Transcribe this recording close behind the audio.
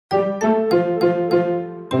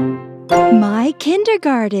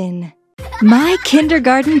kindergarten. My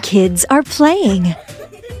kindergarten kids are playing.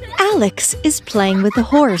 Alex is playing with a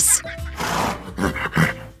horse.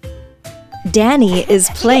 Danny is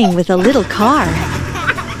playing with a little car.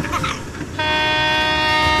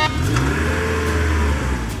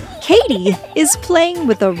 Katie is playing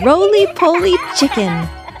with a roly-poly chicken.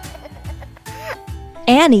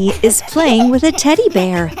 Annie is playing with a teddy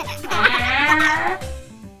bear.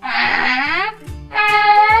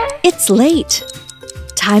 It's late.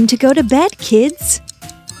 Time to go to bed, kids.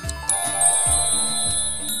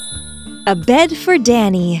 A bed for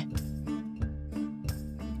Danny.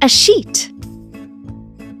 A sheet.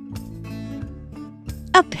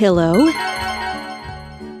 A pillow.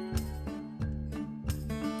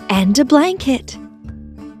 And a blanket.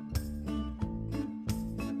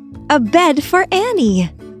 A bed for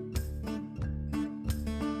Annie.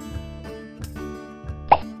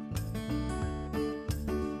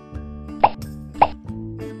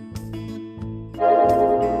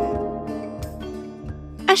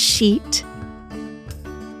 A sheet.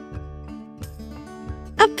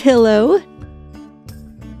 A pillow.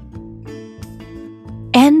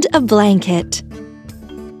 And a blanket.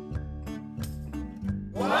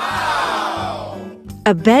 Wow!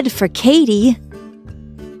 A bed for Katie.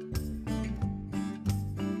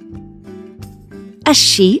 A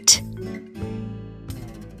sheet.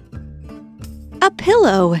 A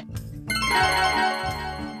pillow.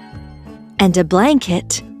 And a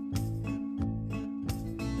blanket.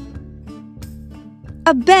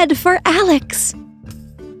 A bed for Alex.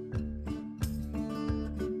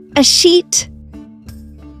 A sheet.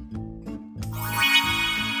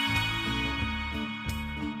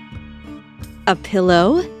 A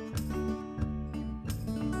pillow.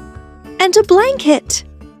 And a blanket.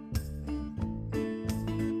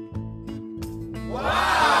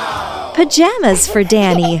 Wow! Pajamas for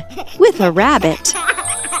Danny with a rabbit.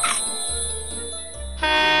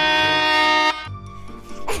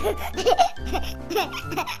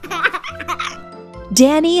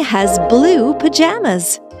 Danny has blue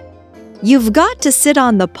pajamas. You've got to sit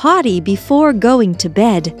on the potty before going to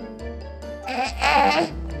bed.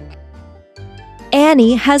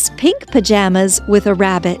 Annie has pink pajamas with a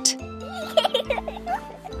rabbit.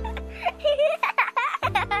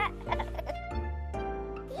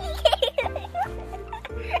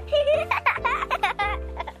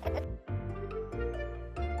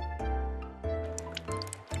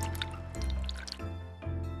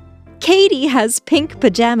 Katie has pink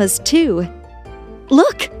pajamas too.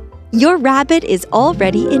 Look, your rabbit is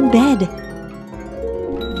already in bed.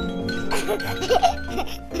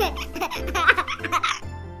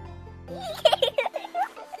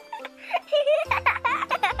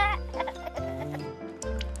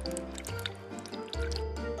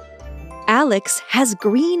 Alex has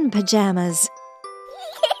green pajamas.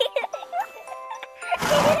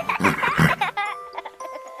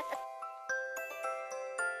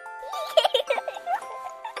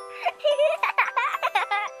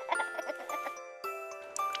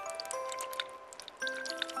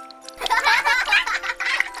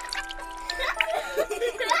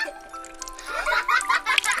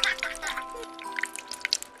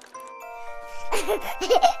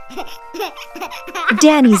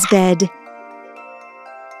 Danny's bed.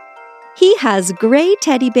 He has gray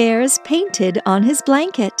teddy bears painted on his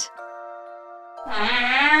blanket.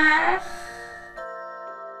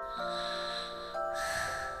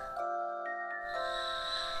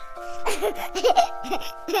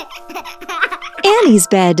 Annie's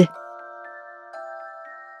bed.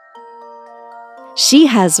 She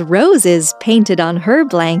has roses painted on her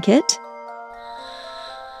blanket.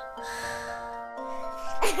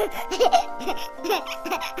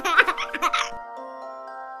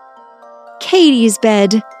 Katie's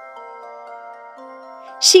bed.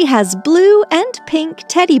 She has blue and pink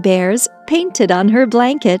teddy bears painted on her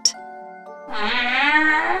blanket.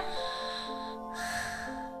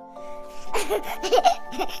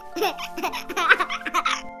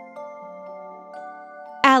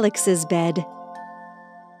 Alex's bed.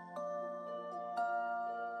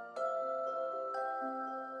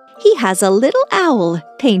 He has a little owl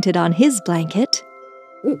painted on his blanket.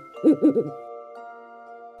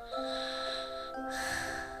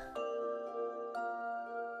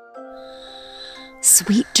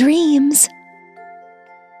 Sweet dreams.